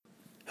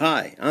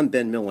Hi, I'm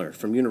Ben Miller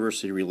from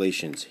University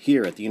Relations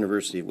here at the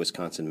University of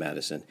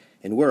Wisconsin-Madison,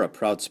 and we're a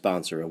proud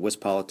sponsor of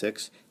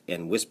WisPolitics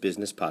and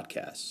WisBusiness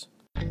podcasts.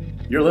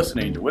 You're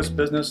listening to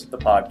WisBusiness, the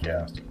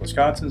podcast,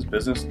 Wisconsin's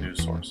business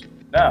news source.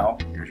 Now,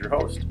 here's your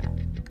host.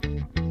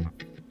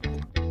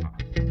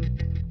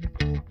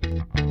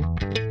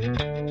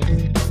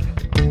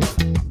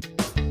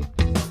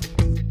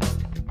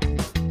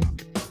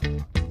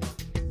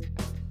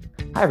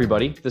 Hi,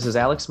 everybody. This is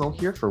Alex Moe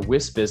here for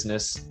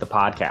WisBusiness, the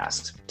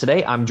podcast.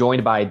 Today, I'm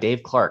joined by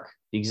Dave Clark,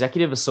 the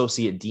Executive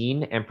Associate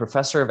Dean and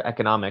Professor of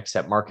Economics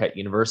at Marquette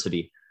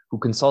University, who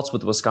consults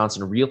with the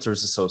Wisconsin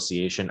Realtors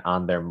Association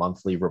on their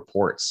monthly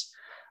reports.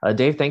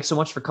 Dave, thanks so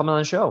much for coming on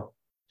the show.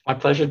 My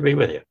pleasure to be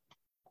with you.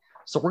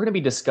 So we're going to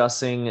be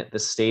discussing the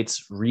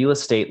state's real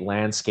estate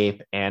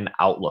landscape and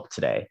outlook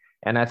today.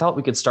 And I thought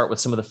we could start with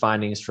some of the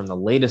findings from the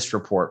latest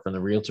report from the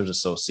Realtors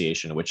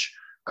Association, which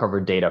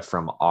covered data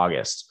from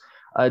August.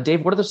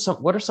 Dave, what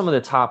are some of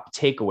the top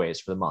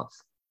takeaways for the month?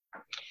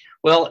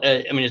 Well,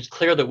 it's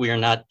clear that we are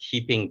not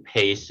keeping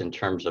pace in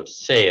terms of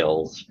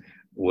sales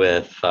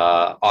with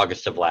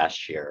August of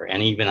last year,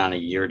 and even on a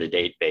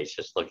year-to-date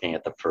basis, looking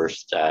at the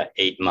first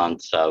 8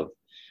 months of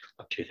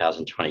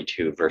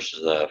 2022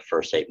 versus the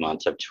first 8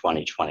 months of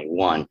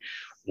 2021,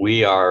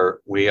 we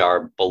are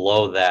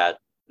below that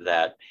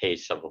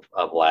pace of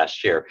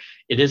last year.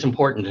 It is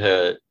important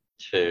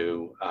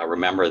to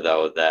remember,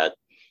 though, that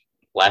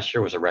last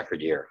year was a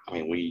record year. I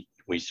mean,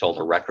 we sold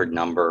a record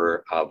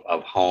number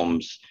of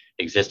homes,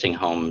 existing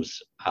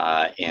homes,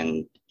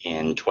 in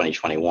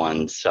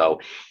 2021. So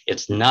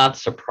it's not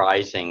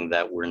surprising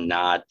that we're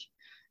not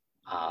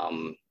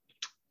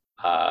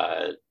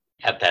at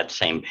that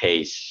same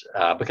pace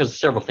because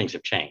several things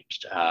have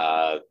changed.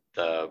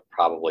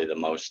 Probably the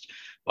most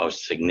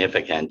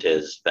significant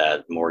is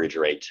that mortgage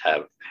rates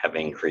have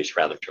increased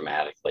rather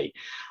dramatically.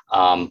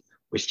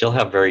 We still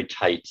have very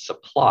tight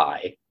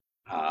supply.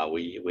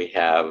 We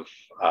have,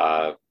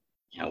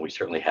 we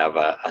certainly have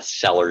a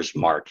seller's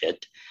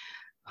market.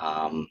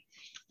 A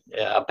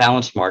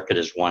balanced market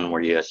is one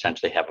where you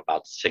essentially have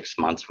about 6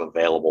 months of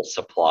available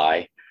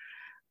supply.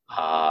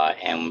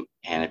 And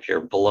if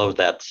you're below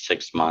that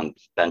 6-month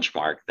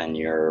benchmark, then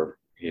you're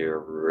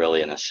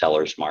really in a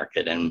seller's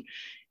market. And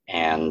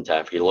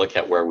if you look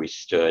at where we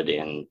stood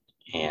in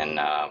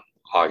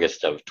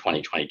August of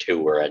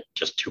 2022, we're at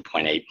just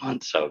 2.8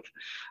 months of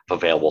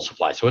available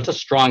supply. So it's a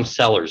strong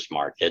seller's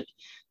market.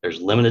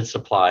 There's limited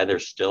supply.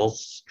 There's still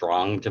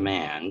strong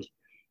demand.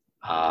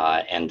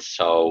 And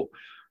so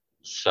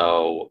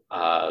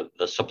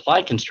the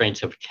supply constraints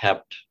have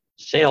kept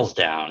sales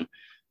down,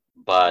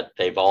 but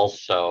they've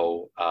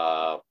also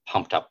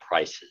pumped up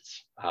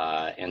prices.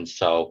 And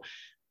so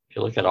if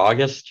you look at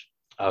August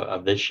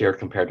of this year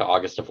compared to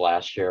August of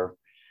last year,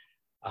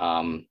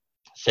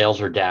 sales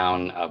are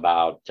down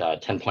about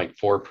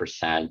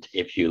 10.4%.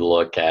 If you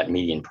look at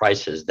median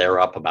prices,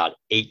 they're up about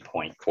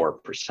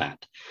 8.4%.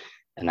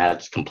 And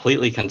that's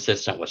completely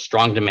consistent with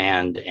strong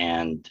demand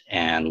and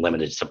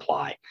limited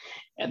supply.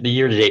 And the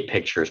year-to-date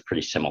picture is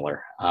pretty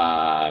similar.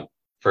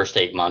 First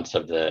 8 months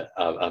of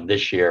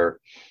this year,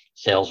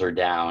 sales are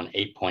down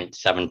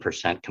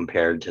 8.7%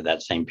 compared to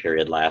that same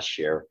period last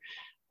year.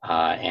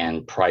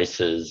 And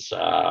prices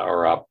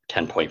are up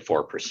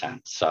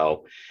 10.4%.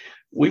 So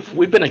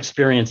we've been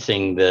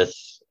experiencing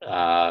this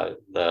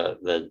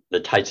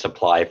the tight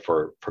supply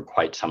for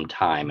quite some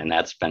time, and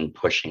that's been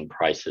pushing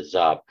prices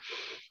up.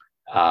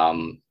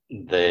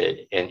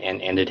 It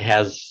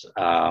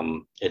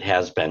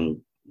has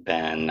been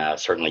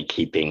certainly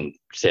keeping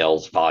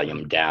sales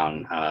volume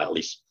down at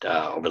least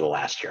over the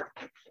last year.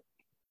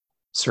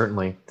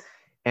 Certainly.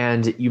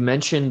 And you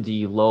mentioned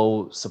the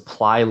low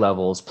supply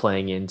levels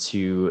playing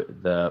into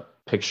the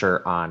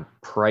picture on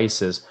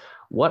prices.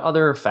 What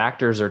other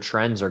factors or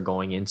trends are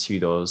going into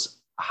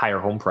those higher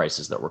home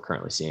prices that we're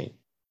currently seeing?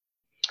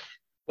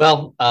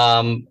 Well,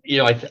 I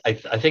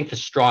think the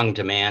strong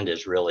demand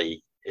is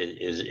really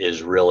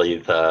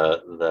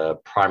the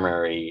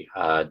primary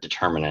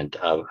determinant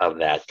of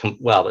that.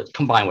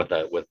 Combined with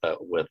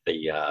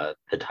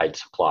the tight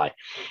supply,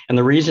 and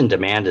the reason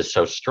demand is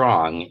so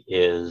strong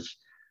is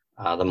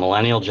the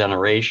millennial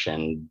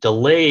generation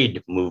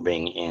delayed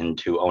moving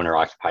into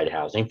owner-occupied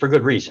housing for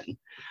good reason.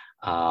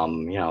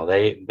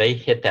 They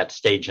hit that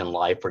stage in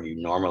life where you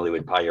normally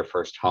would buy your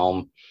first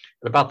home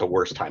at about the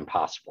worst time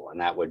possible, and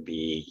that would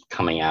be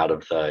coming out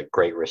of the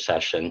Great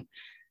Recession.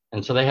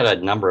 And so they had a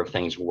number of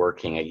things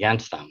working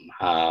against them.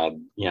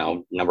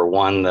 Number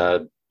one,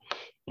 the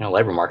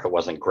labor market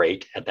wasn't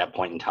great at that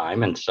point in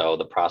time, and so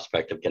the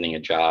prospect of getting a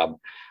job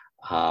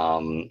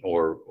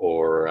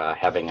or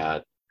having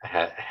a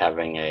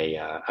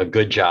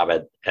good job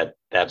at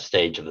that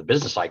stage of the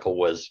business cycle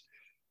was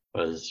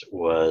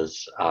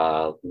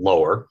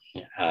lower.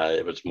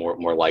 It was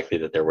more likely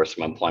that there were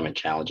some employment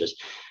challenges.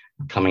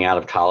 Coming out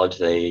of college,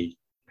 they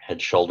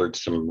had shouldered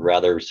some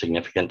rather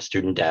significant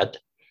student debt.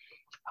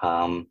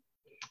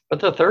 But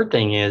the third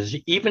thing is,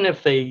 even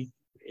if they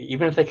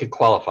could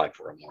qualify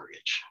for a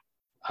mortgage,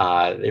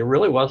 it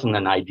really wasn't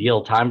an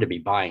ideal time to be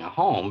buying a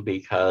home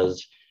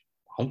because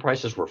home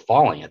prices were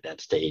falling at that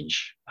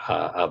stage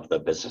of the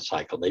business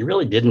cycle. They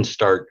really didn't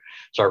start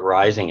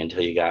rising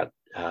until you got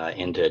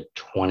into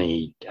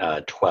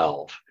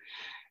 2012.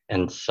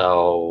 And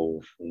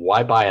so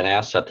why buy an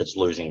asset that's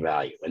losing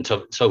value? And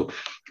so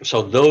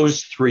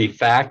those three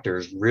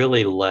factors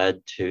really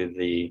led to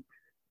the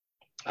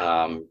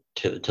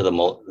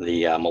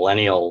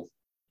millennial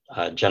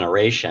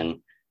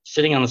generation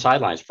sitting on the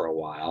sidelines for a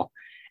while.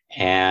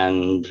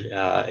 And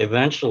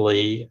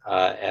eventually,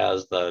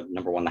 as the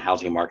number one, the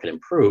housing market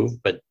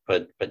improved, but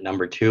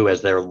number two,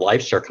 as their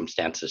life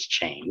circumstances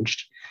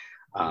changed,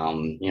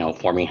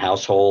 forming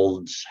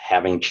households,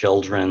 having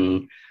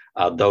children,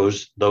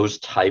 those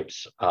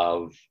types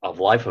of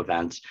life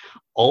events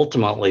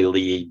ultimately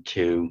lead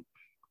to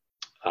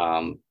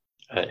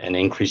an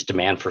increased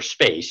demand for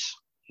space.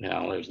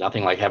 There's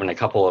nothing like having a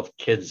couple of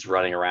kids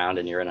running around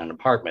and you're in an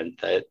apartment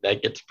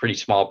that gets pretty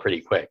small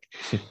pretty quick.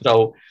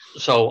 So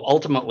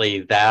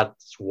ultimately,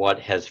 that's what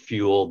has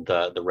fueled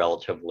the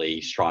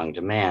relatively strong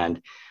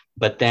demand.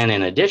 But then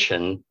in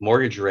addition,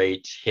 mortgage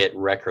rates hit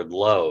record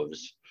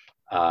lows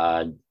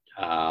a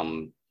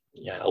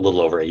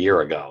little over a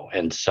year ago.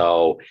 And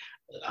so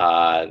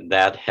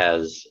that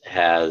has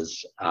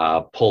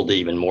pulled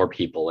even more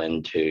people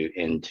into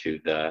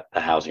the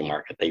housing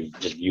market. They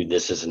just viewed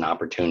this as an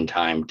opportune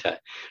time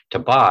to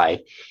buy.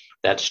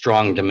 That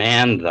strong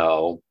demand,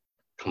 though,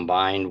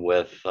 combined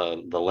with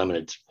the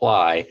limited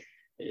supply,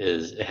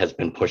 has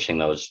been pushing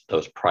those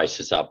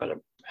prices up at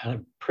a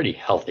pretty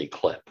healthy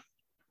clip.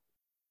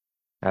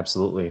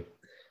 Absolutely.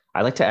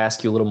 I'd like to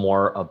ask you a little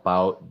more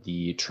about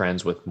the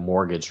trends with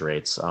mortgage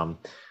rates. The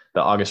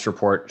August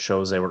report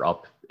shows they were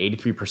up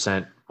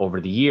 83%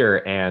 over the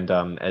year. And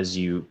as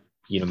you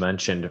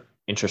mentioned,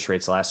 interest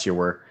rates last year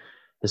were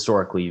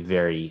historically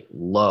very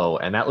low.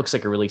 And that looks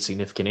like a really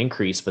significant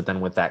increase. But then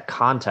with that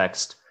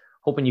context,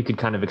 hoping you could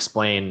kind of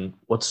explain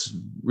what's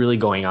really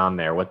going on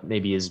there, what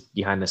maybe is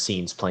behind the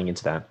scenes playing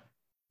into that.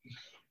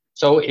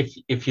 So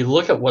if you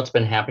look at what's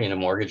been happening to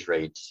mortgage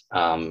rates,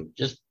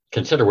 just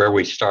consider where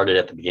we started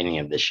at the beginning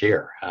of this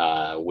year.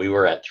 We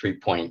were at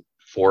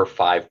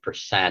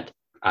 3.45%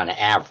 on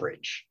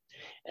average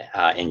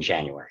in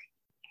January.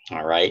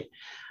 All right.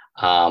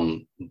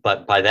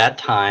 But by that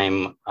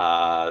time,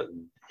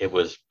 it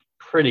was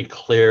pretty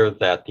clear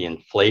that the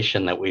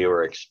inflation that we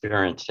were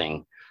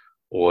experiencing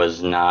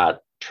was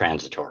not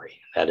transitory.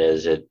 That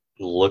is, it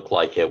looked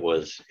like it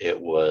was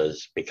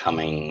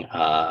becoming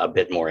a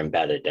bit more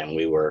embedded, and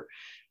we were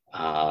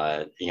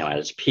at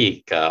its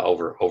peak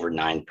over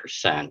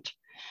 9%.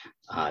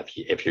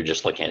 If you're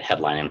just looking at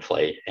headline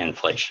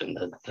inflation,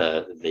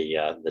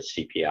 the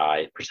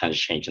CPI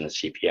percentage change in the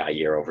CPI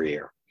year over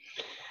year.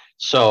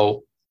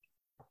 So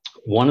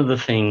one of the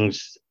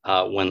things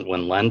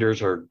when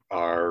lenders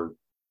are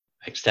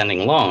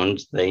extending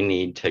loans, they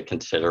need to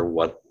consider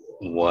what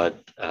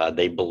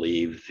they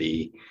believe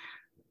the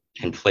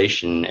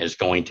inflation is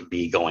going to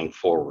be going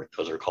forward.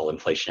 Those are called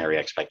inflationary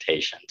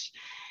expectations.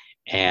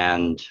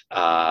 And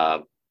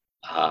the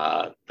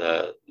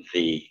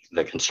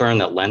concern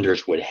that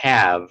lenders would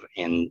have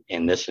in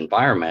this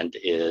environment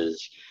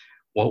is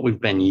what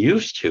we've been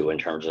used to in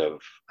terms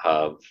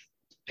of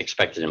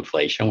expected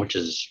inflation, which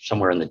is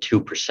somewhere in the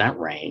 2%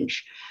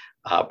 range,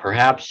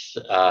 perhaps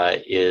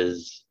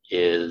is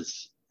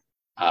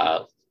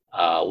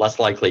less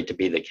likely to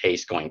be the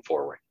case going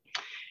forward.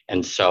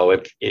 And so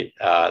if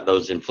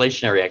those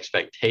inflationary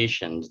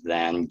expectations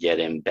then get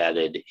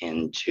embedded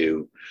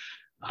into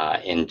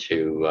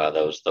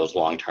those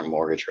long-term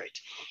mortgage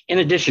rates. In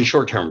addition,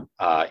 short-term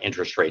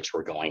interest rates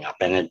were going up,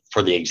 and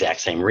for the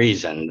exact same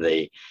reason,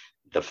 the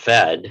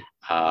Fed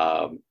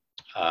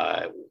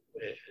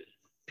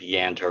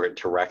began to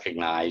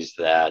recognize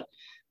that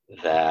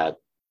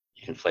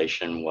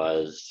inflation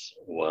was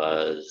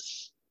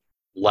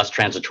less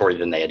transitory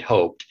than they had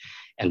hoped,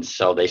 and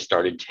so they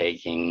started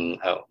taking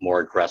more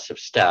aggressive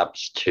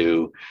steps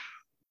to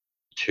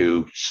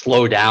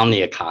slow down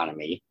the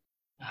economy.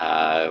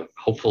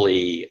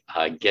 Hopefully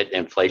get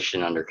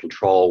inflation under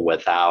control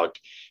without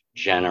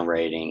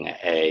generating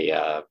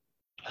a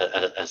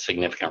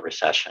significant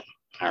recession.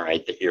 All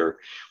right,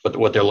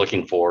 what they're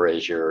looking for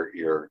is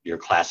your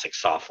classic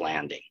soft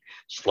landing.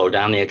 Slow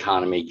down the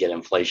economy, get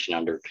inflation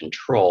under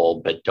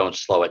control, but don't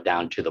slow it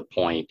down to the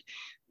point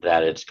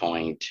that it's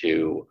going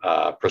to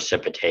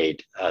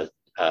precipitate a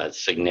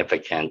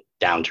significant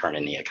downturn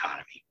in the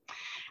economy.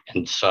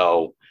 And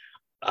so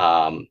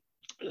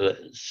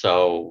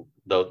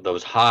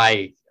those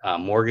high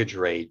mortgage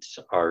rates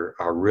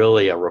are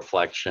really a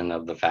reflection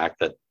of the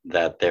fact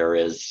that there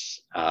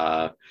is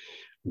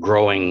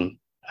growing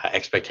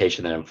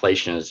expectation that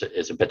inflation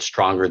is a bit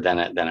stronger than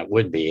it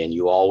would be, and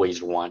you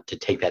always want to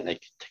take that into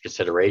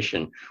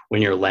consideration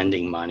when you're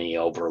lending money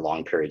over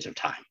long periods of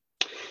time.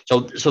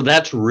 So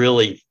that's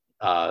really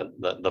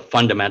the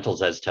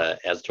fundamentals as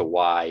to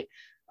why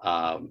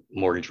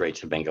mortgage rates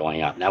have been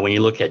going up. Now, when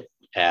you look at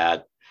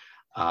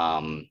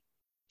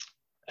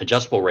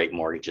adjustable rate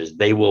mortgages,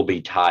 they will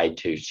be tied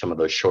to some of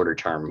those shorter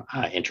term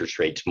interest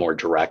rates more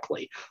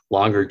directly.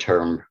 Longer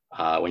term,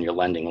 when you're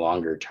lending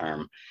longer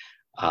term,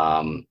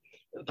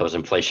 those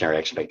inflationary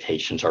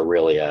expectations are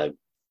really a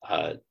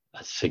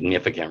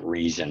significant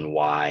reason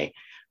why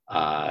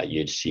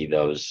you'd see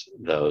those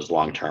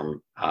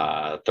long-term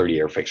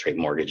 30-year fixed rate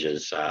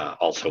mortgages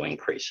also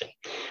increasing.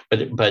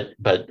 But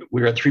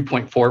we were at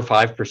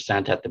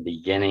 3.45% at the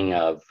beginning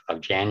of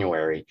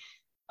January.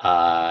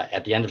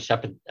 At the end of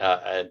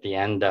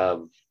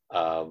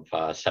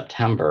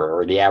September,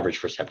 or the average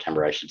for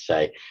September, I should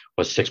say,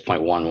 was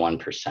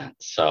 6.11%.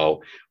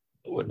 So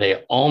they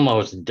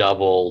almost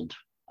doubled,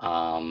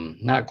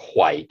 not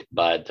quite,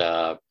 but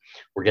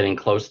we're getting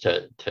close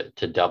to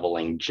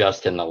doubling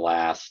just in the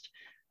last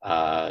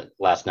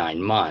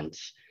 9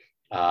 months.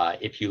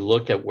 If you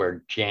look at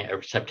where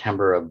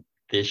September of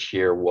this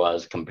year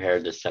was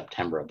compared to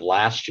September of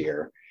last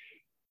year,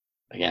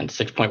 again,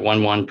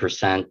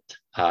 6.11%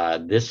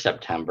 this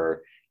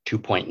September,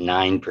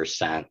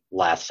 2.9%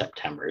 last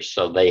September.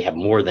 So they have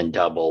more than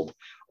doubled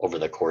over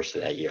the course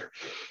of that year.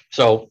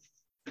 So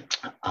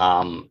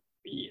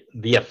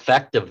the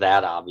effect of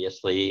that,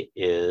 obviously,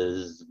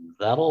 is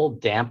that'll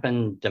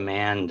dampen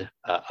demand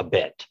a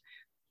bit.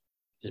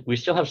 We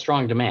still have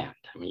strong demand.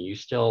 I mean, we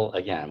still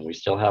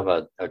have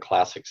a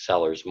classic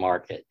seller's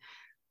market,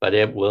 but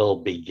it will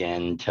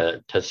begin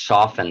to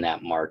soften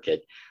that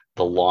market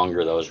the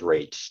longer those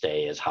rates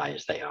stay as high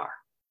as they are.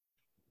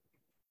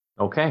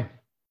 Okay,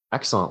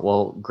 excellent.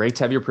 Well, great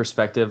to have your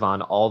perspective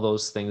on all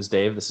those things,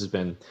 Dave. This has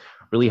been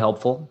really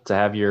helpful to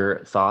have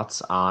your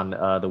thoughts on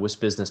the WISP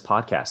Business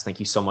podcast.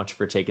 Thank you so much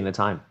for taking the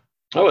time.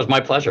 Oh, it was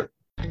my pleasure.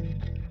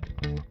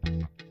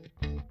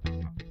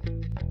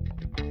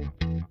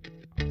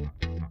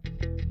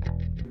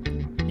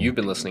 You've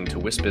been listening to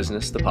WISP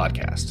Business, the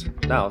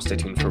podcast. Now stay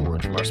tuned for a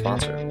word from our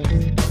sponsor.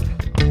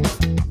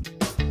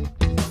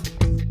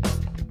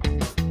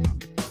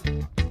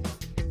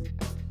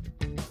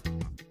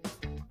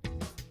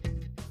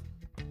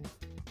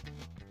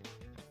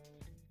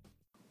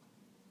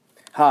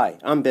 Hi,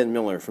 I'm Ben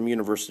Miller from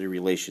University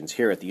Relations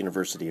here at the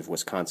University of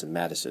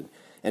Wisconsin-Madison,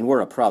 and we're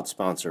a proud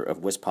sponsor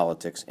of WISP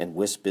Politics and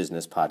WISP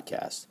Business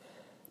Podcast.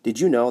 Did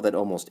you know that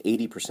almost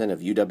 80% of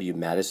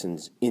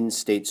UW-Madison's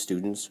in-state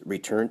students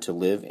return to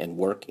live and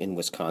work in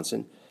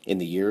Wisconsin in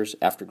the years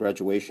after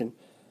graduation?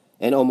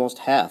 And almost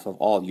half of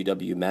all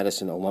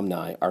UW-Madison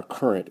alumni are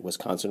current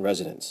Wisconsin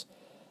residents.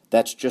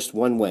 That's just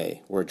one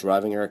way we're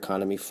driving our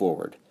economy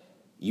forward.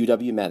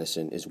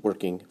 UW-Madison is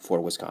working for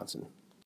Wisconsin.